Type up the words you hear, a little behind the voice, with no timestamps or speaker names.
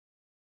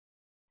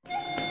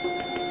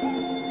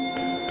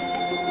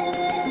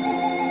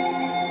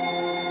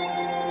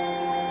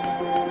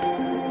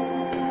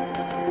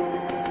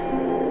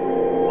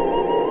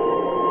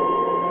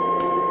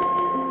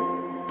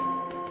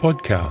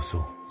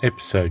PodCastle,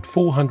 Episode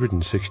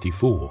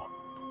 464,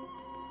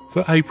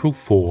 for April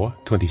 4,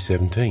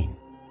 2017.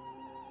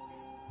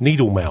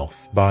 Needle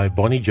Mouth by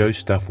Bonnie Jo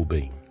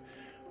Stufflebeam,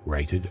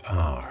 rated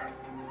R.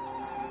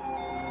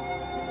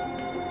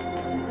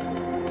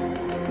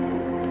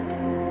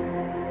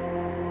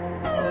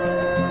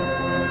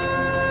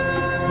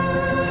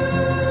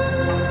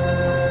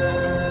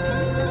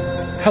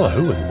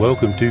 Hello and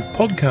welcome to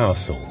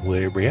PodCastle,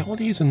 where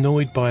reality is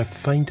annoyed by a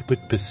faint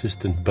but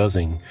persistent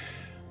buzzing.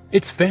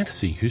 It's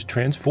fantasy who's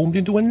transformed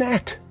into a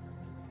gnat.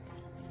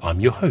 I'm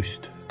your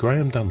host,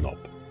 Graham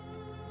Dunlop.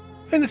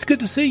 And it's good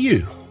to see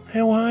you.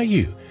 How are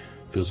you?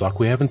 Feels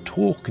like we haven't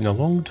talked in a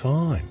long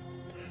time.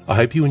 I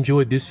hope you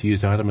enjoyed this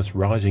year's Artemis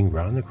Rising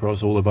run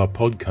across all of our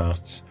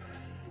podcasts.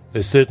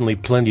 There's certainly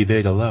plenty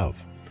there to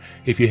love.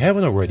 If you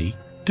haven't already,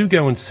 do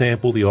go and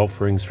sample the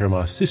offerings from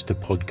our sister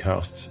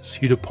podcasts,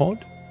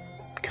 Pseudopod,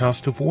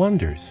 Cast of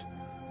Wonders,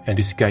 and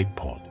Escape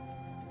Pod.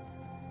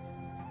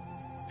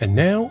 And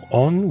now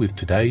on with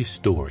today's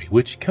story,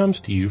 which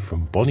comes to you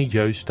from Bonnie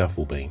Jo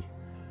Stufflebeam.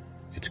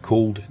 It's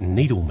called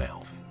Needle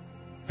Mouth,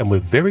 and we're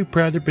very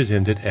proud to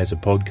present it as a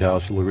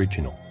PodCastle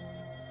original.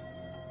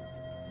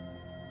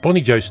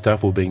 Bonnie Jo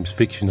Stufflebeam's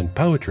fiction and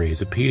poetry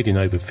has appeared in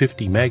over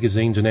 50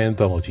 magazines and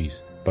anthologies,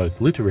 both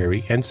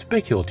literary and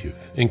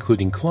speculative,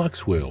 including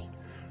Clark's World,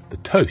 The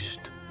Toast,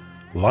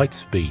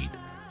 Lightspeed,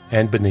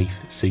 and Beneath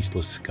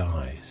Ceaseless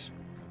Skies.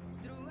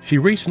 She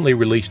recently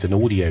released an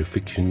audio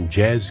fiction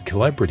jazz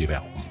collaborative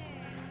album,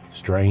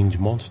 Strange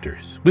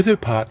Monsters, with her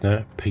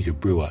partner Peter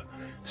Brewer,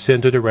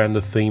 centred around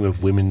the theme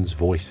of women's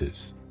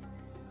voices.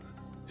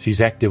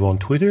 She's active on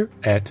Twitter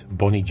at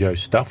Bonnie Jo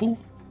Stuffle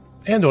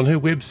and on her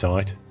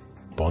website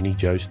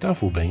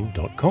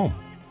bonniejostufflebeam.com.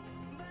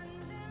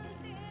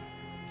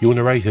 Your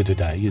narrator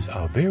today is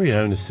our very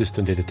own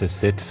assistant editor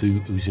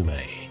Setsu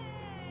Uzume.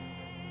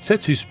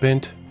 Setsu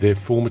spent their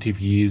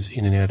formative years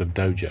in and out of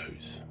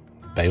dojos.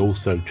 They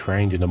also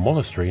trained in a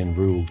monastery in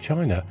rural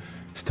China,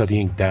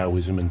 studying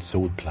Taoism and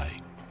swordplay.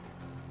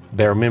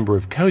 They're a member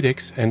of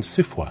Codex and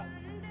Sifwa.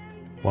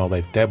 While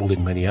they've dabbled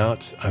in many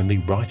arts, only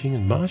writing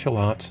and martial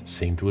arts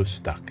seem to have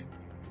stuck.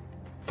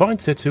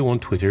 Find Setsu on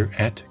Twitter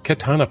at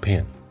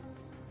KatanaPen.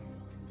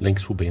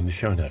 Links will be in the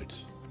show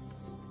notes.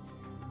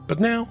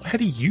 But now, how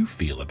do you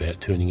feel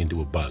about turning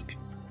into a bug?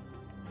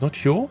 Not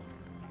sure?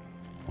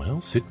 Well,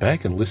 sit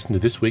back and listen to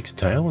this week's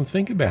tale and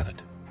think about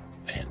it.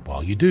 And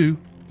while you do,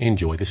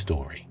 enjoy the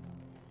story.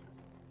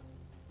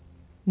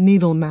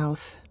 Needle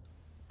Mouth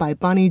by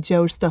Bonnie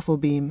Jo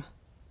Stufflebeam.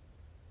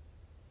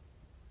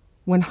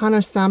 When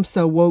Hana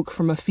Samsa woke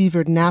from a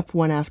fevered nap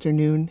one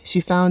afternoon, she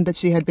found that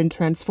she had been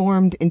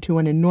transformed into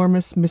an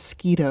enormous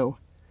mosquito.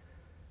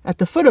 At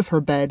the foot of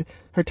her bed,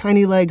 her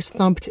tiny legs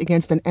thumped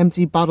against an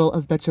empty bottle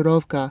of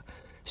Becherovka.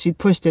 She'd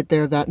pushed it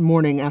there that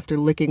morning after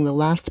licking the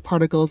last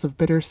particles of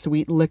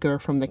bittersweet liquor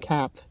from the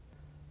cap.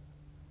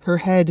 Her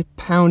head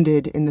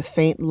pounded in the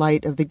faint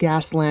light of the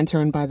gas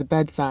lantern by the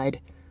bedside,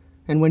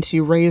 and when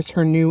she raised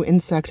her new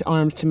insect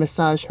arms to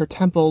massage her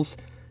temples,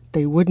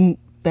 they wouldn't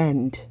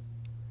bend.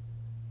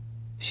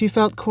 She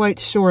felt quite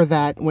sure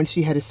that, when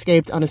she had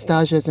escaped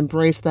Anastasia's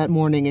embrace that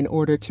morning in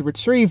order to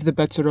retrieve the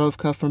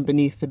Becherovka from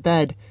beneath the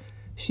bed,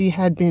 she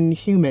had been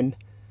human,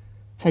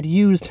 had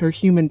used her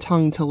human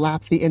tongue to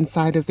lap the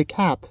inside of the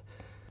cap,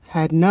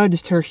 had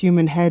nudged her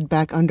human head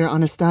back under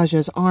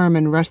Anastasia's arm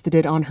and rested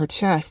it on her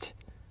chest,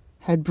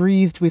 had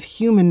breathed with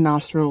human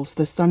nostrils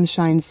the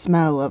sunshine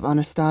smell of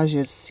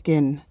Anastasia's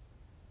skin.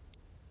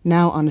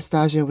 Now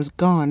Anastasia was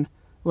gone,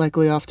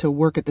 likely off to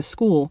work at the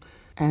school,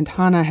 and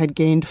Hana had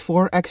gained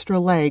 4 extra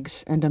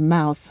legs and a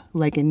mouth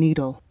like a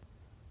needle.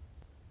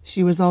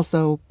 She was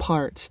also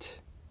parched.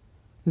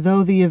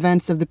 Though the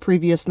events of the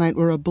previous night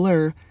were a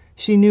blur,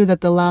 she knew that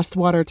the last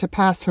water to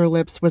pass her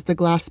lips was the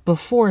glass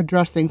before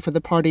dressing for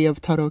the party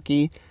of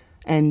taroki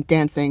and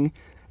dancing,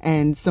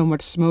 and so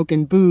much smoke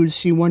and booze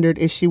she wondered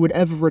if she would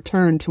ever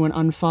return to an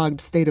unfogged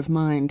state of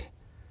mind.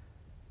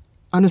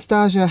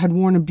 Anastasia had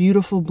worn a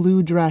beautiful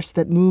blue dress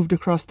that moved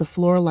across the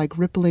floor like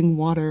rippling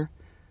water.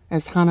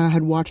 As Hana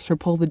had watched her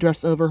pull the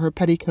dress over her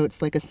petticoats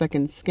like a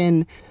second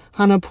skin,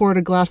 Hana poured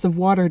a glass of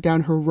water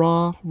down her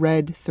raw,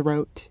 red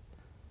throat.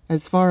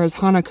 As far as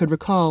Hana could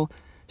recall,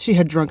 she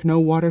had drunk no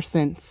water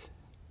since.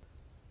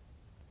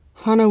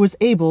 Hana was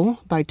able,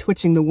 by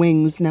twitching the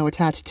wings now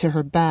attached to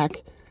her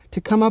back,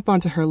 to come up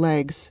onto her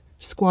legs,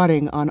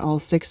 squatting on all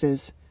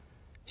 6s.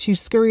 She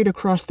scurried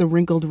across the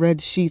wrinkled red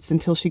sheets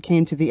until she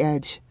came to the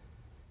edge.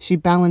 She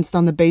balanced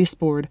on the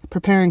baseboard,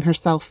 preparing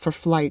herself for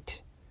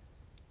flight.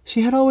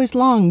 She had always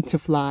longed to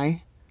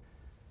fly.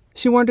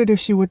 She wondered if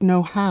she would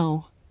know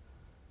how.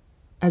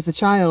 As a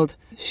child,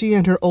 she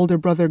and her older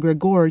brother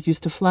Gregor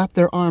used to flap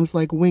their arms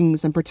like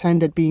wings and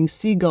pretend at being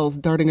seagulls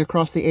darting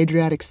across the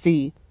Adriatic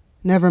Sea.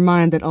 Never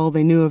mind that all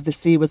they knew of the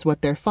sea was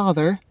what their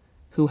father,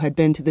 who had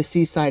been to the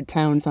seaside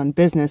towns on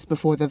business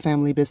before the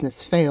family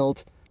business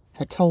failed,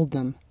 had told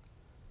them.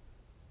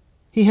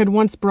 He had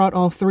once brought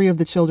all 3 of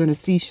the children a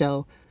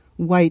seashell,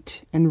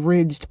 white and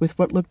ridged with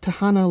what looked to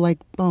Hana like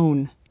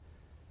bone.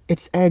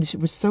 Its edge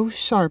was so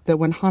sharp that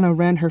when Hana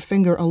ran her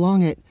finger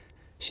along it,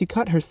 She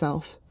cut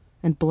herself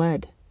and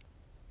bled.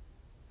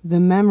 The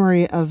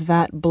memory of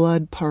that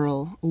blood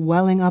pearl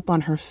welling up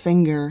on her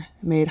finger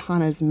made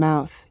Hana's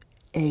mouth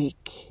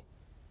ache.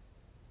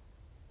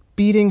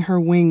 Beating her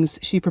wings,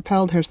 she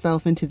propelled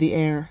herself into the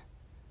air.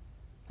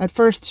 At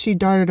first she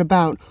darted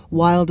about,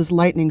 wild as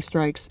lightning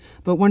strikes,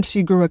 but once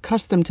she grew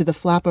accustomed to the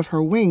flap of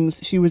her wings,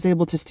 she was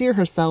able to steer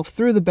herself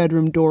through the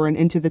bedroom door and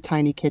into the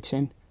tiny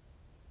kitchen.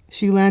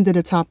 She landed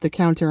atop the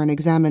counter and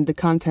examined the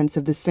contents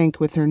of the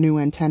sink with her new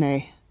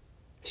antennae.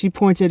 She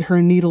pointed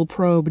her needle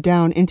probe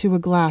down into a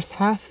glass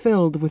half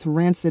filled with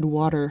rancid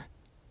water.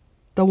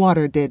 The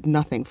water did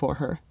nothing for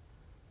her.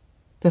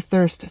 The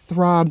thirst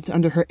throbbed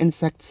under her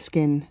insect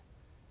skin.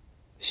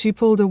 She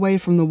pulled away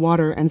from the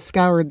water and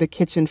scoured the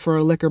kitchen for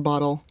a liquor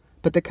bottle,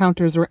 but the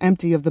counters were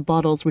empty of the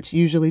bottles which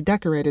usually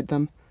decorated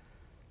them.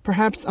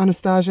 Perhaps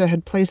Anastasia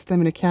had placed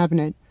them in a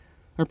cabinet,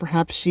 or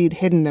perhaps she'd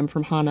hidden them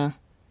from Hana,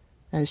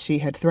 as she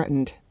had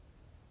threatened.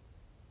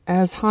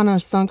 As Hana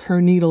sunk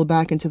her needle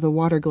back into the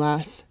water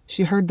glass,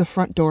 she heard the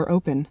front door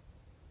open.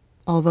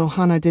 Although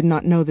Hana did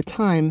not know the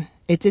time,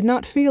 it did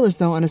not feel as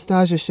though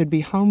Anastasia should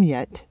be home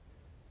yet.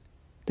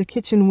 The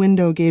kitchen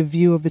window gave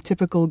view of the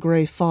typical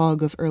gray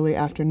fog of early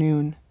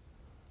afternoon.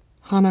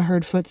 Hana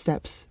heard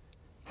footsteps.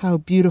 How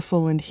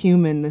beautiful and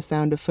human the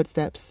sound of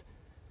footsteps.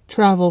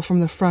 Travel from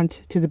the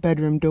front to the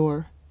bedroom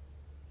door.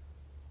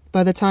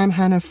 By the time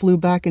Hana flew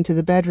back into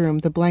the bedroom,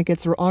 the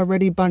blankets were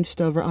already bunched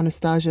over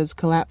Anastasia's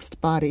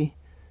collapsed body.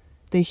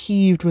 They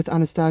heaved with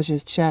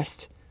Anastasia's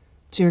chest,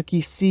 jerky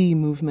C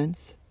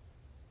movements.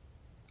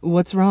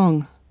 "What's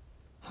wrong?"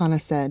 Hana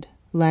said,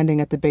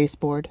 landing at the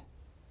baseboard.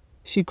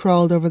 She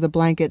crawled over the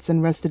blankets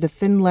and rested a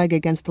thin leg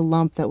against the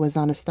lump that was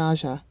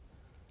Anastasia.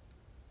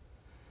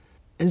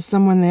 "Is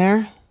someone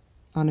there?"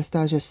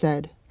 Anastasia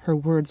said, her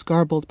words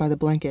garbled by the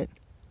blanket.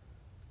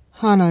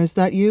 "Hana, is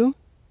that you?"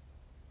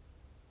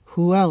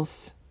 "Who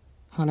else?"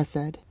 Hana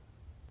said.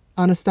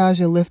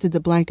 Anastasia lifted the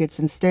blankets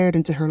and stared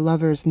into her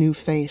lover's new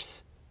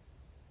face.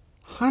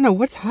 "Hana,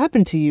 what's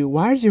happened to you?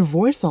 Why is your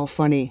voice all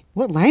funny?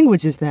 What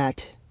language is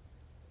that?"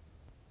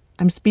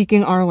 "I'm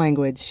speaking our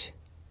language,"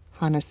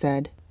 Hana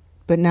said.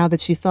 But now that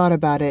she thought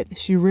about it,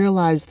 she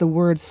realized the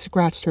words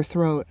scratched her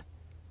throat.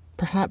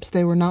 Perhaps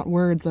they were not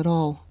words at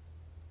all.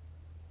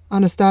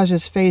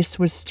 Anastasia's face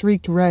was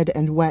streaked red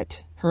and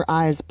wet, her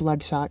eyes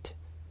bloodshot.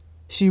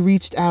 She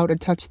reached out and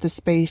touched the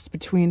space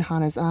between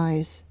Hana's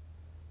eyes.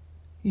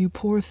 "You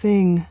poor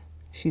thing,"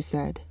 she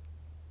said.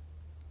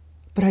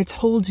 "But I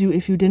told you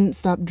if you didn't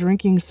stop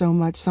drinking so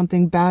much,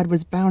 something bad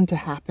was bound to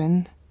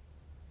happen."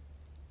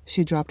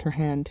 She dropped her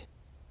hand.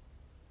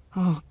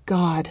 "Oh,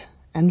 God.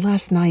 And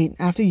last night,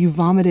 after you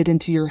vomited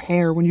into your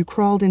hair, when you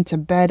crawled into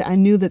bed, I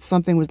knew that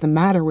something was the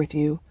matter with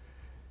you.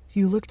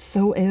 You looked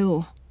so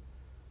ill.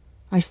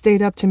 I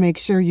stayed up to make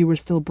sure you were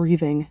still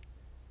breathing.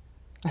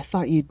 I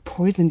thought you'd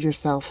poisoned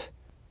yourself.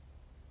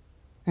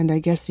 And I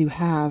guess you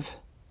have.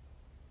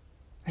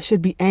 I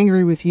should be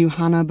angry with you,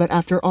 Hana, but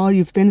after all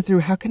you've been through,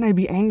 how can I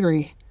be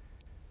angry?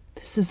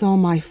 This is all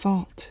my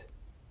fault."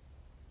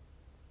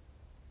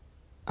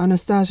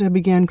 Anastasia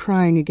began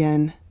crying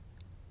again.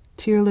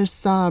 Tearless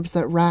sobs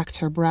that racked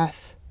her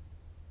breath.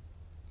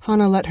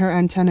 Hana let her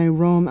antennae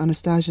roam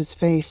Anastasia's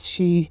face.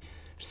 She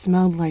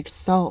smelled like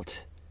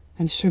salt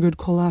and sugared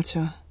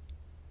kolacha,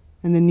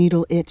 and the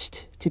needle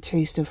itched to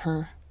taste of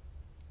her.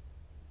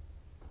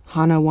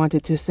 Hana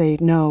wanted to say,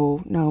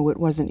 no, it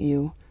wasn't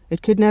you.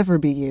 It could never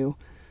be you.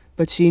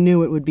 But she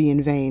knew it would be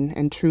in vain,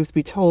 and truth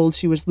be told,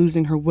 she was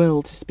losing her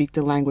will to speak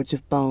the language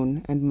of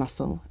bone and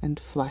muscle and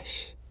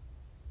flesh.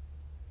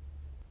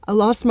 "I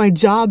lost my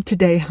job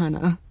today,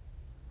 Hana."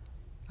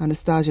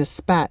 Anastasia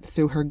spat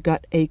through her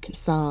gut-ache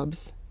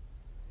sobs.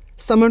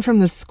 "Someone from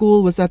the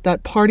school was at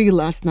that party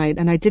last night,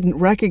 and I didn't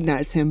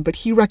recognize him, but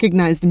he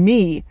recognized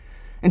me,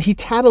 and he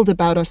tattled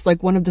about us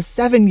like one of the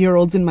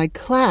 7-year-olds in my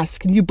class.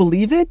 Can you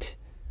believe it?"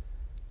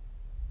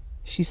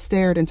 She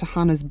stared into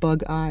Hana's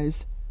bug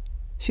eyes.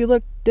 She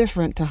looked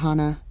different to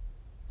Hana,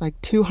 like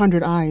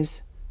 200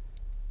 eyes.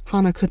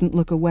 Hana couldn't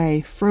look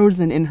away,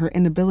 frozen in her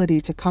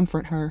inability to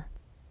comfort her.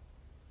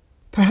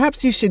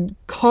 "Perhaps you should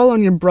call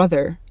on your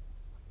brother,"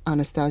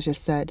 Anastasia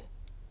said.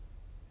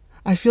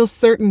 "I feel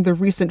certain the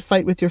recent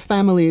fight with your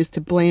family is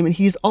to blame, and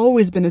he's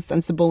always been a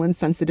sensible and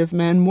sensitive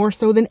man, more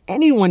so than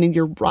anyone in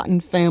your rotten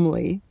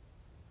family."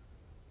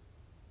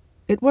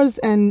 It was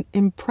an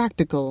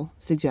impractical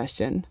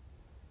suggestion.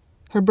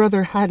 Her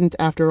brother hadn't,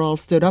 after all,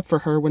 stood up for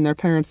her when their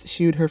parents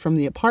shooed her from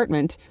the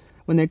apartment,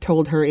 when they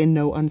told her in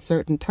no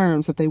uncertain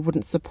terms that they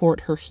wouldn't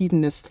support her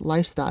hedonist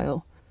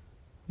lifestyle.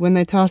 When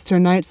they tossed her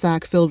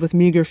nightsack filled with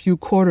meager few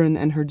koren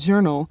and her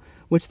journal,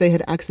 which they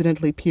had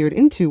accidentally peered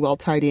into while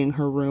tidying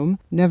her room,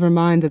 never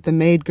mind that the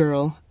maid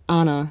girl,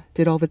 Anna,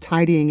 did all the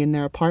tidying in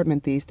their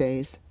apartment these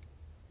days.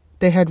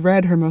 They had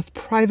read her most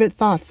private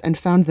thoughts and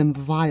found them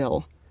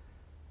vile.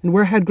 And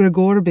where had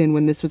Gregor been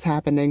when this was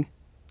happening?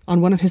 On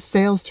one of his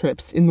sales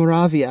trips in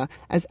Moravia,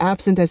 as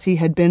absent as he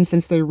had been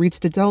since they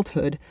reached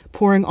adulthood,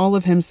 pouring all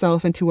of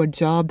himself into a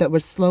job that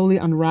was slowly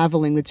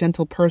unraveling the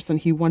gentle person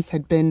he once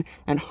had been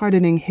and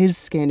hardening his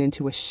skin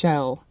into a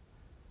shell.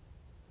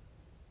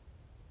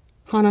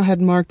 Hana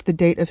had marked the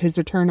date of his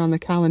return on the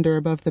calendar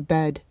above the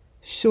bed,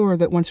 sure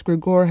that once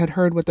Grigor had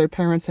heard what their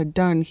parents had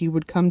done, he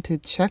would come to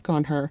check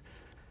on her.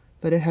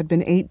 But it had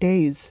been 8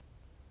 days,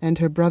 and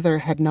her brother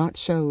had not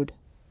showed.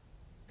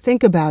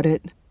 "Think about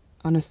it,"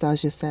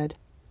 Anastasia said.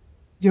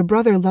 "Your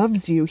brother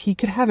loves you. He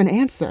could have an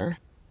answer."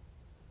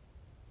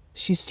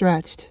 She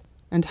stretched,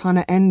 and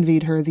Hana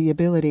envied her the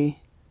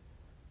ability.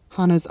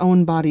 Hana's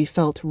own body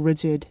felt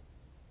rigid.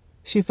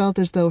 She felt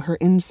as though her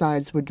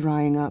insides were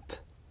drying up.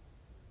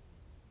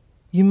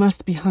 "You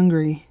must be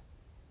hungry,"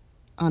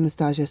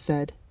 Anastasia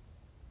said.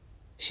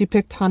 She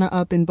picked Hana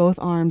up in both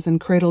arms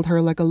and cradled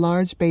her like a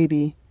large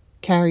baby,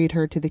 carried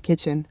her to the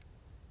kitchen.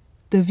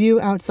 The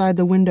view outside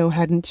the window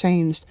hadn't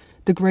changed.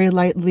 The gray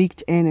light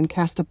leaked in and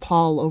cast a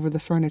pall over the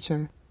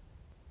furniture.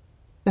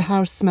 The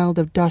house smelled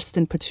of dust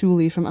and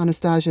patchouli from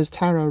Anastasia's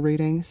tarot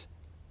readings.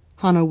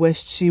 Hana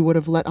wished she would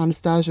have let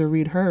Anastasia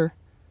read her.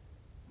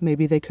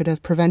 Maybe they could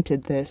have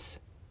prevented this.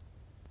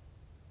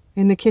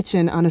 In the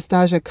kitchen,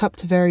 Anastasia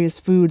cupped various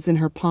foods in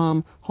her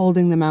palm,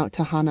 holding them out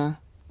to Hana,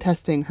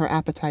 testing her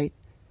appetite.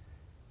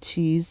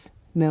 Cheese,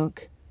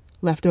 milk,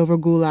 leftover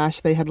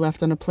goulash they had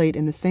left on a plate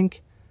in the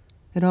sink.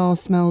 It all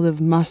smelled of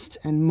must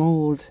and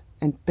mold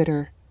and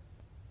bitter.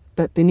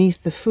 But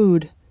beneath the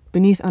food,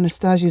 beneath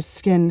Anastasia's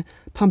skin,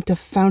 pumped a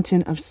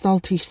fountain of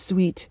salty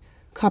sweet,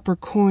 copper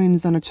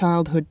coins on a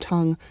childhood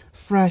tongue,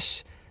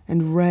 fresh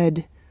and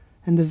red,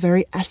 and the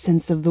very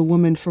essence of the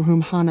woman for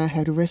whom Hana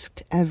had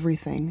risked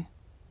everything.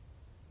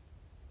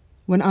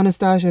 When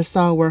Anastasia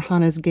saw where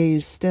Hana's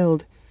gaze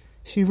stilled,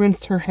 she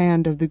rinsed her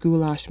hand of the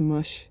goulash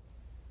mush.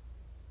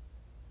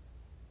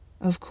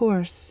 "Of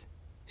course,"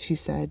 she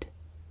said,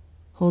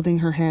 holding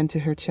her hand to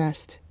her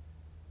chest.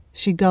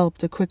 She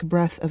gulped a quick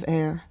breath of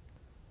air.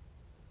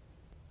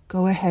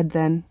 "Go ahead,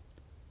 then.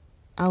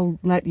 I'll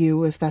let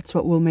you if that's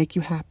what will make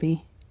you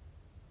happy."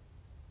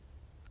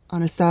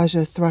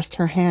 Anastasia thrust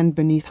her hand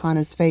beneath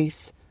Hana's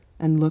face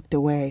and looked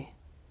away.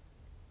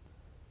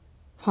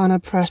 Hana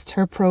pressed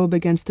her probe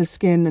against the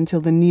skin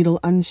until the needle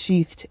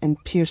unsheathed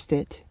and pierced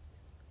it.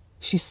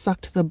 She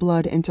sucked the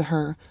blood into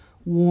her,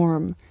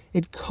 warm.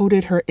 It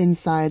coated her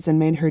insides and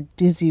made her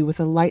dizzy with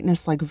a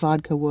lightness like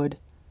vodka would.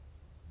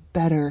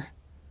 Better.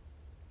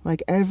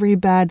 Like every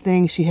bad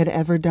thing she had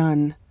ever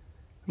done.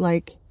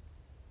 Like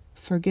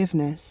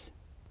forgiveness.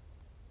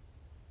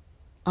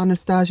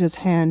 Anastasia's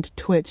hand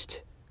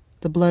twitched,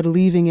 the blood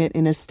leaving it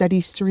in a steady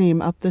stream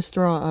up the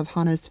straw of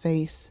Hana's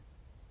face.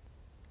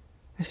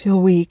 "I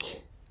feel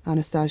weak,"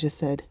 Anastasia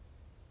said.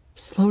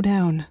 "Slow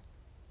down."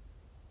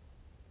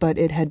 But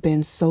it had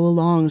been so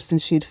long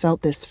since she'd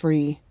felt this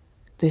free,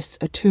 this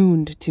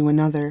attuned to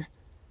another,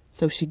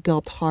 so she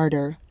gulped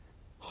harder,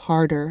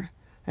 harder,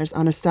 as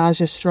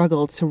Anastasia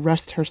struggled to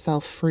wrest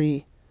herself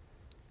free.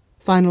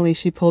 Finally,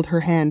 she pulled her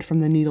hand from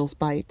the needle's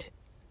bite.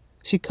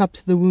 She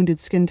cupped the wounded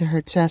skin to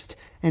her chest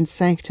and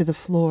sank to the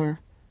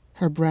floor,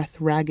 her breath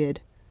ragged.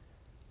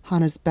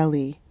 Hana's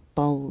belly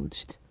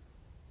bulged.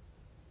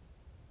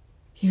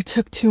 "You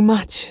took too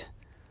much,"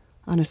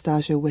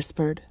 Anastasia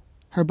whispered,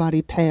 her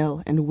body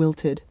pale and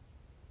wilted.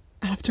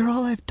 "After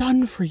all I've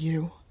done for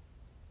you."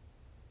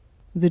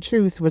 The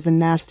truth was a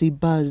nasty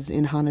buzz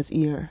in Hana's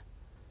ear.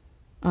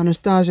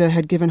 Anastasia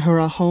had given her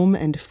a home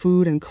and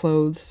food and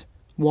clothes,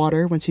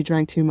 water when she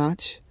drank too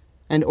much,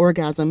 and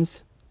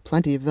orgasms,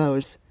 plenty of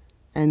those,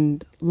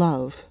 and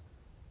love.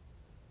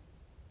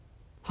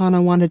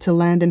 Hana wanted to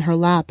land in her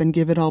lap and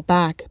give it all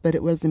back, but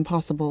it was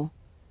impossible.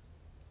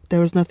 There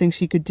was nothing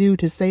she could do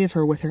to save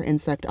her with her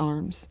insect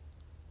arms.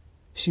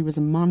 She was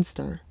a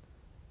monster.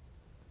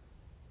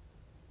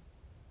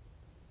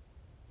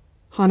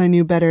 Hana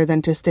knew better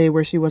than to stay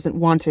where she wasn't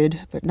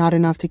wanted, but not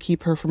enough to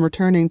keep her from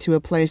returning to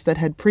a place that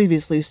had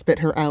previously spit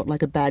her out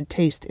like a bad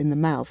taste in the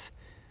mouth.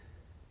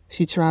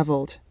 She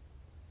traveled,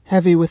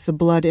 heavy with the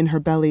blood in her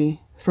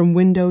belly, from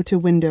window to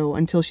window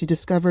until she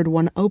discovered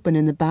one open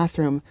in the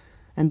bathroom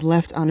and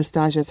left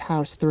Anastasia's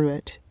house through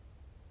it.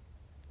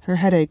 Her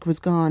headache was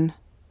gone.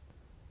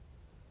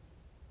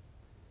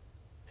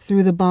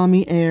 Through the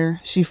balmy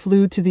air, she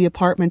flew to the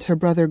apartment her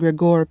brother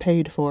Grigor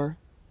paid for.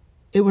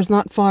 It was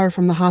not far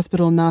from the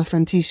hospital Na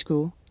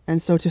Františku,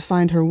 and so to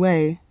find her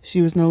way,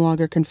 she was no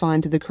longer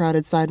confined to the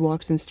crowded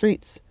sidewalks and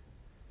streets.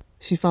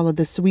 She followed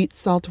the sweet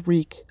salt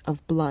reek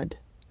of blood.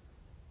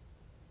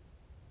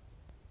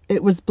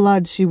 It was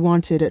blood she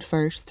wanted at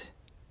first.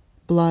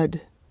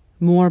 Blood,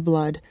 more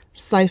blood,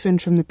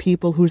 siphoned from the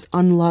people whose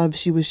unlove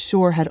she was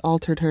sure had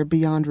altered her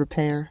beyond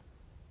repair.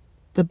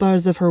 The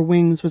buzz of her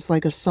wings was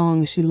like a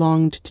song she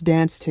longed to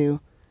dance to,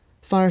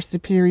 far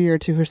superior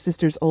to her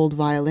sister's old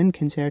violin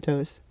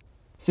concertos.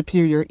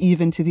 Superior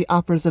even to the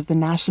operas of the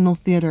National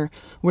Theatre,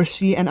 where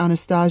she and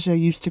Anastasia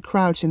used to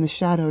crouch in the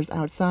shadows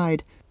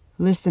outside,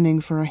 listening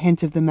for a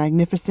hint of the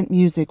magnificent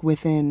music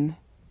within.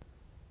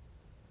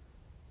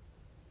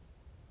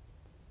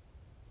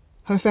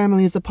 Her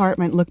family's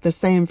apartment looked the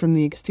same from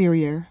the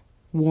exterior,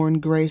 worn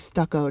gray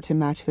stucco to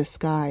match the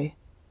sky.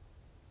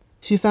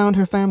 She found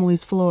her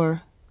family's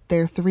floor,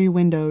 their 3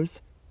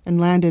 windows, and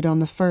landed on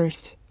the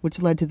first,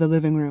 which led to the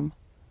living room.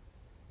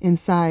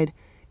 Inside,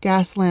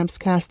 Gas lamps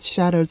cast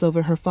shadows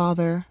over her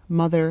father,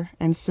 mother,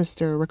 and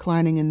sister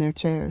reclining in their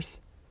chairs.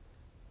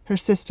 Her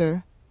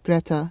sister,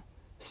 Greta,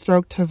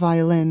 stroked her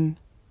violin,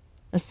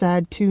 a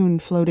sad tune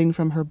floating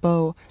from her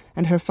bow,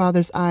 and her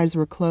father's eyes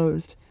were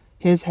closed,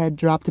 his head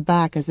dropped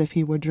back as if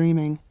he were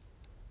dreaming.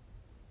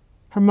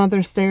 Her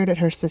mother stared at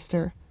her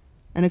sister,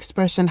 an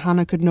expression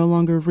Hannah could no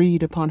longer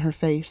read upon her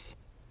face.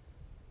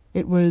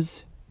 It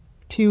was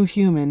too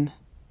human.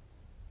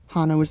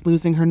 Hannah was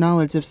losing her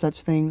knowledge of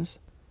such things.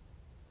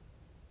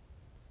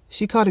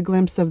 She caught a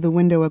glimpse of the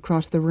window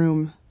across the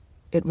room.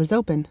 It was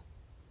open.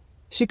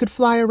 She could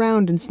fly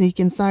around and sneak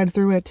inside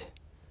through it,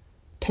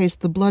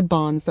 taste the blood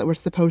bonds that were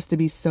supposed to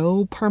be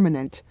so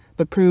permanent,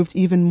 but proved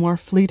even more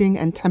fleeting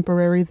and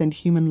temporary than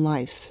human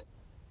life.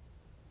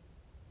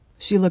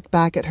 She looked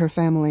back at her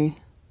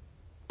family.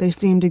 They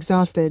seemed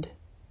exhausted,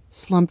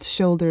 slumped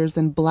shoulders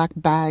and black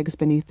bags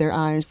beneath their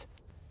eyes.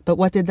 But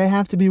what did they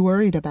have to be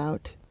worried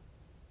about?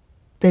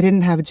 They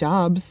didn't have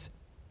jobs.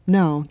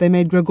 No, they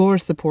made Gregor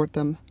support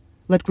them.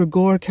 Let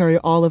Gregor carry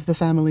all of the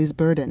family's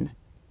burden.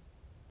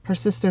 Her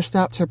sister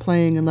stopped her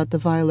playing and let the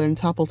violin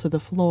topple to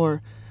the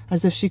floor,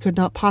 as if she could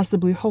not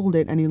possibly hold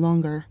it any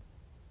longer.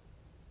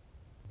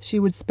 She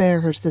would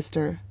spare her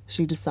sister,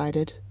 she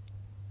decided.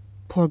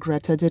 Poor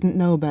Greta didn't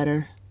know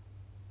better.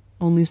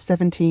 Only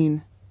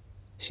 17.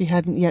 She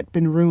hadn't yet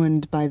been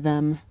ruined by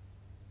them.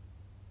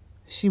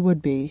 She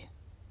would be,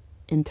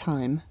 in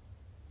time.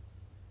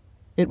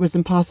 It was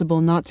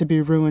impossible not to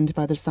be ruined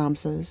by the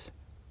Samsas.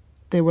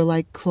 They were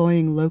like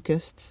cloying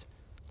locusts,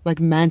 like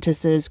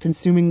mantises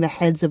consuming the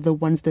heads of the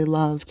ones they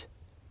loved.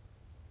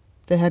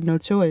 They had no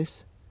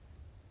choice.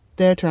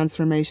 Their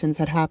transformations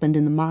had happened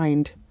in the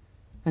mind,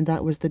 and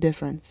that was the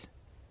difference.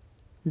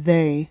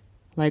 They,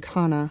 like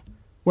Hannah,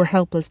 were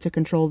helpless to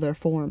control their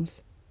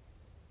forms.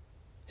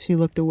 She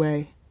looked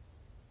away.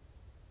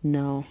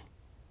 No,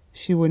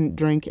 she wouldn't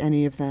drink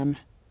any of them.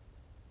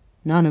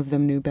 None of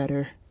them knew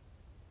better.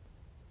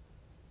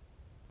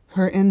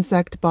 Her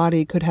insect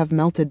body could have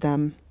melted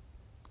them,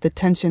 the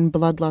tension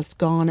bloodlust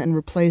gone and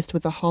replaced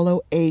with a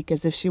hollow ache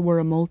as if she were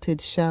a molted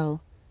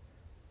shell.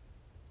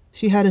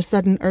 She had a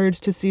sudden urge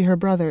to see her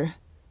brother,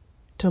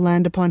 to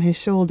land upon his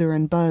shoulder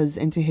and buzz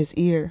into his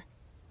ear.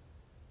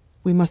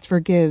 "We must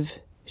forgive,"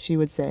 she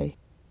would say.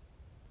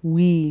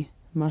 "We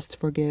must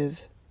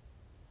forgive."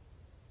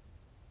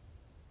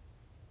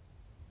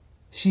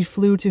 She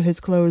flew to his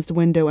closed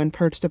window and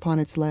perched upon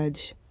its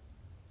ledge.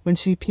 When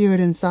she peered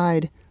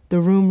inside, the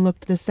room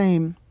looked the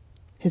same,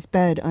 his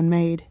bed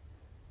unmade,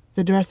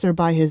 the dresser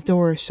by his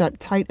door shut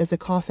tight as a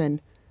coffin,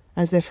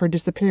 as if her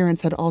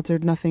disappearance had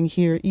altered nothing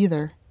here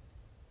either.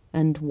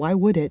 And why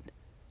would it?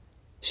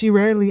 She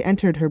rarely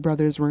entered her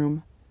brother's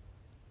room.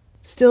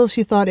 Still,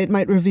 she thought it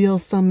might reveal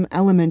some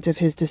element of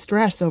his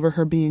distress over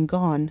her being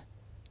gone.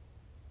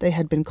 They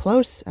had been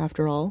close,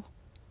 after all,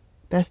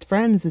 best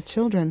friends as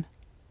children.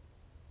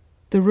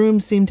 The room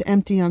seemed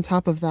empty on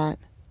top of that,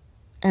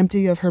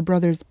 empty of her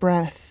brother's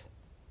breath.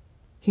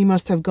 He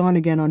must have gone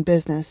again on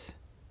business.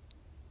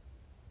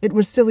 It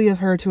was silly of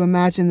her to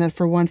imagine that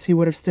for once he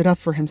would have stood up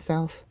for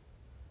himself.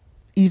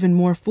 Even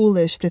more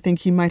foolish to think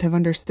he might have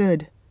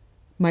understood,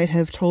 might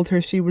have told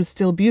her she was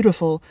still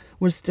beautiful,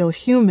 was still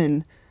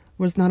human,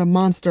 was not a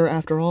monster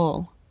after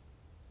all.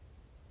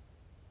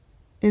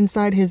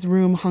 Inside his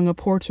room hung a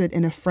portrait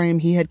in a frame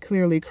he had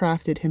clearly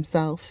crafted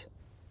himself.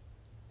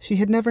 She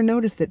had never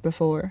noticed it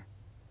before.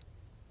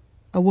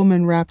 A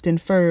woman wrapped in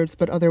furs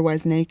but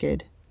otherwise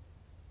naked.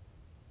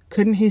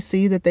 Couldn't he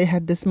see that they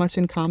had this much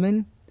in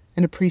common?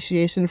 An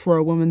appreciation for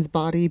a woman's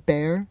body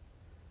bare?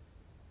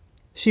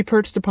 She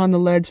perched upon the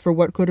ledge for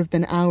what could have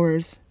been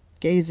hours,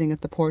 gazing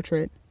at the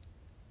portrait,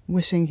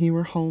 wishing he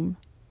were home.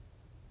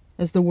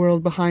 As the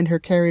world behind her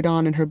carried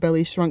on and her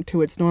belly shrunk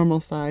to its normal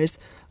size,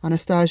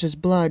 Anastasia's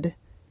blood,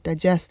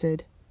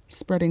 digested,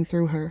 spreading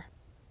through her.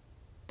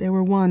 They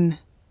were one,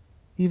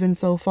 even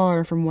so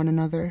far from one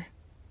another.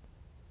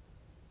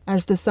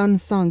 As the sun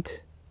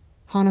sunk,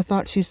 Hannah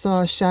thought she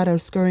saw a shadow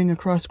scurrying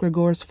across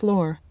Gregor's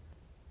floor,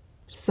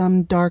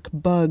 some dark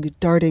bug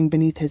darting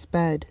beneath his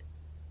bed.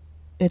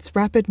 Its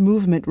rapid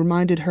movement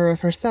reminded her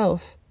of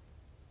herself,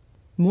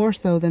 more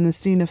so than the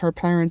scene of her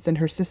parents and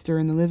her sister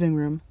in the living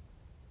room.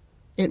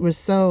 It was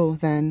so,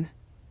 then.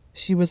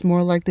 She was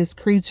more like this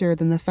creature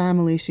than the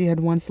family she had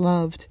once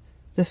loved,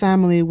 the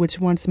family which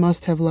once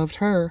must have loved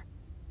her,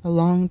 a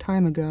long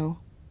time ago.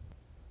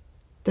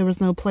 There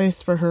was no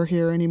place for her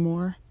here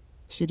anymore,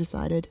 she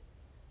decided.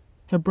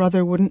 Her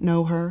brother wouldn't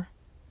know her,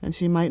 and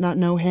she might not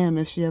know him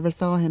if she ever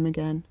saw him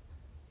again.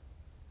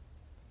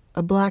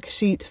 A black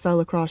sheet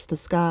fell across the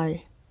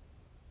sky.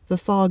 The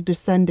fog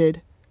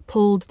descended,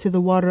 pulled to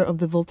the water of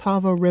the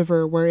Vltava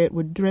River where it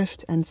would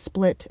drift and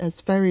split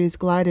as ferries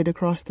glided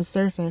across the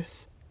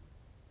surface.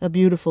 A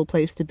beautiful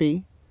place to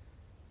be.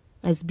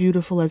 As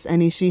beautiful as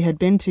any she had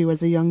been to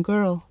as a young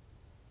girl.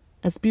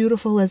 As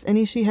beautiful as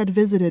any she had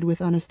visited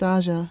with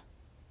Anastasia.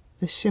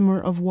 The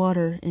shimmer of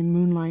water in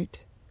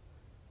moonlight.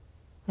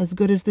 As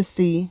good as the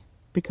sea,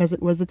 because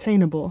it was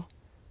attainable,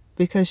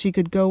 because she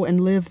could go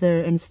and live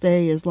there and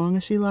stay as long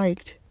as she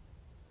liked.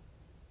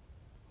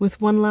 With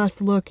one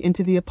last look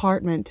into the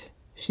apartment,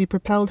 she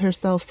propelled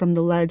herself from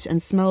the ledge and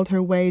smelled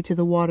her way to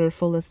the water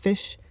full of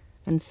fish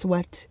and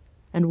sweat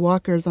and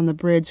walkers on the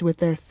bridge with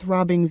their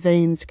throbbing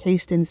veins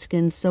cased in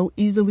skin so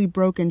easily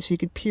broken she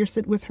could pierce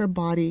it with her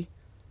body.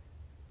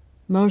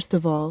 Most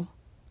of all,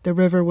 the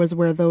river was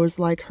where those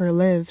like her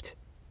lived,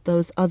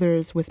 those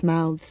others with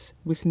mouths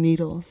with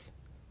needles.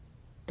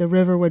 The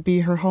river would be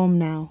her home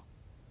now.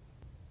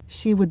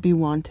 She would be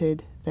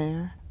wanted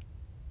there.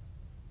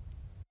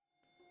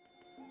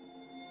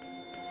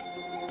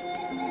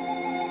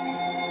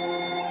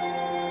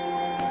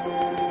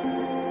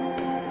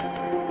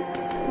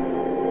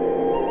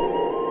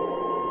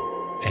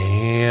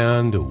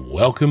 And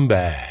welcome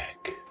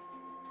back.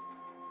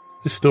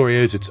 This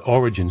story owes its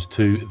origins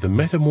to The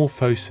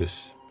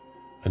Metamorphosis,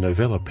 a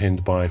novella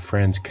penned by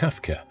Franz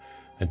Kafka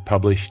and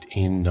published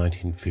in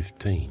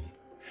 1915.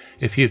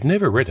 If you've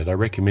never read it, I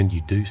recommend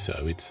you do so.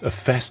 It's a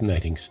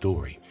fascinating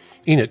story.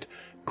 In it,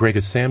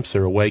 Gregor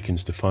Samsa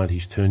awakens to find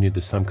he's turned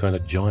into some kind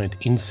of giant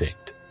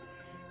insect.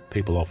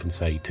 People often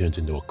say he turns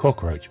into a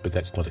cockroach, but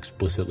that's not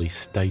explicitly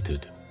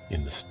stated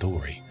in the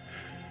story.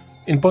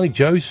 In Bonnie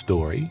Jo's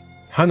story,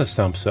 Hannah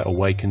Samsa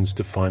awakens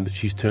to find that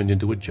she's turned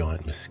into a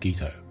giant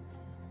mosquito.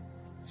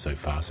 So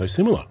far, so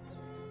similar.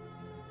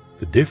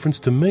 The difference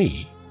to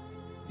me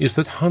is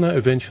that Hannah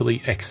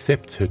eventually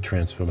accepts her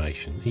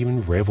transformation,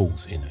 even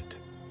revels in it.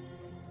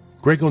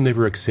 Gregor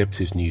never accepts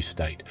his new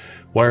state,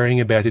 worrying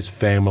about his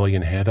family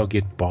and how they'll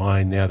get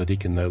by now that he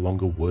can no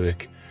longer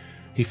work.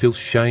 He feels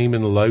shame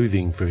and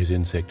loathing for his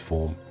insect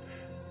form.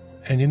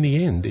 And in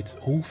the end, it's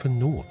all for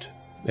naught,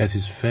 as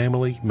his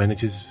family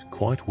manages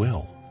quite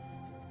well.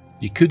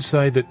 You could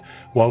say that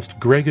whilst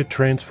Gregor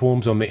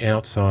transforms on the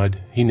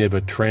outside, he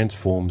never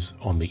transforms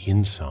on the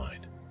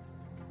inside.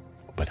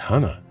 But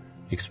Hannah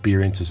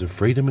experiences a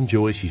freedom and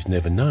joy she's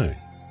never known,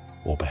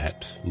 or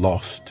perhaps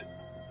lost,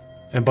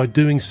 and by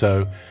doing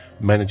so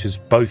manages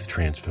both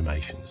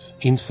transformations,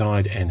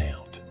 inside and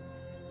out.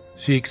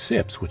 She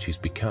accepts what she's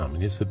become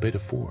and is the better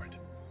for it.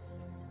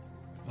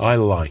 I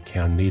like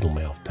how Needle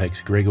Mouth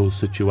takes Gregor's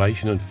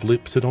situation and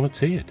flips it on its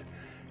head.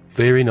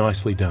 Very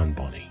nicely done,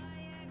 Bonnie.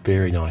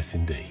 Very nice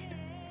indeed.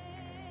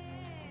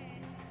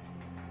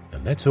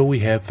 And that's all we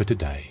have for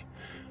today.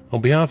 On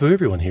behalf of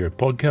everyone here at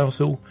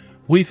PodCastle,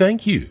 we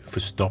thank you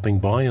for stopping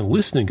by and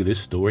listening to this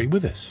story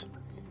with us.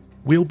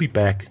 We'll be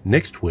back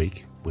next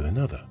week with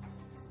another.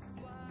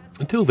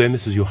 Until then,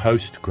 this is your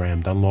host,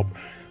 Graham Dunlop,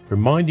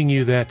 reminding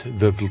you that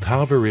the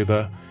Vltava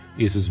River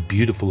is as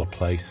beautiful a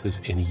place as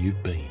any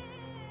you've been.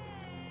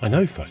 I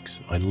know, folks,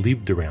 I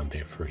lived around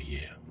there for a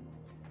year.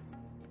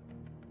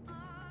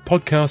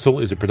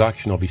 PodCastle is a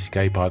production of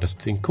Escape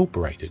Artists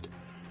Incorporated.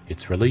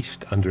 It's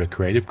released under a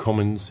Creative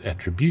Commons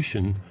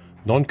Attribution,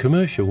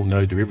 Non-Commercial,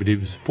 No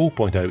Derivatives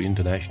 4.0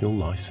 International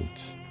License.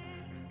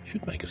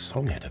 Should make a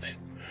song out of that.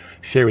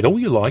 Share it all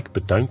you like,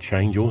 but don't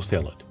change or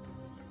sell it.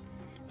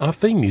 Our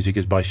theme music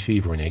is by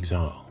Shiva in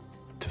Exile.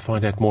 To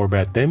find out more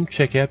about them,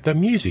 check out their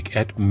music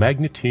at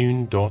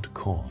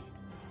magnatune.com.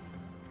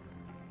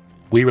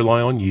 We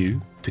rely on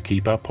you to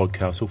keep our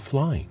PodCastle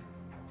flying.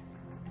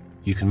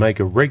 You can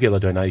make a regular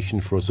donation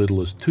for as little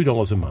as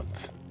 $2 a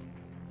month,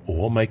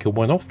 or make a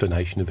one-off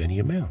donation of any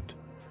amount.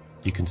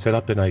 You can set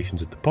up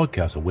donations at the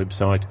PodCastle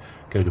website,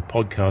 go to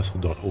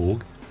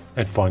podcastle.org,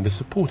 and find the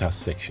Support Us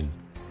section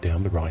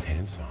down the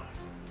right-hand side.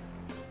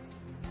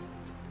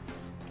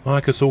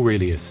 Marcus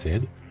Aurelius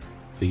said,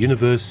 "The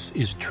universe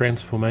is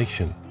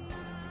transformation.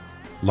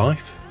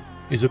 Life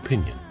is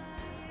opinion."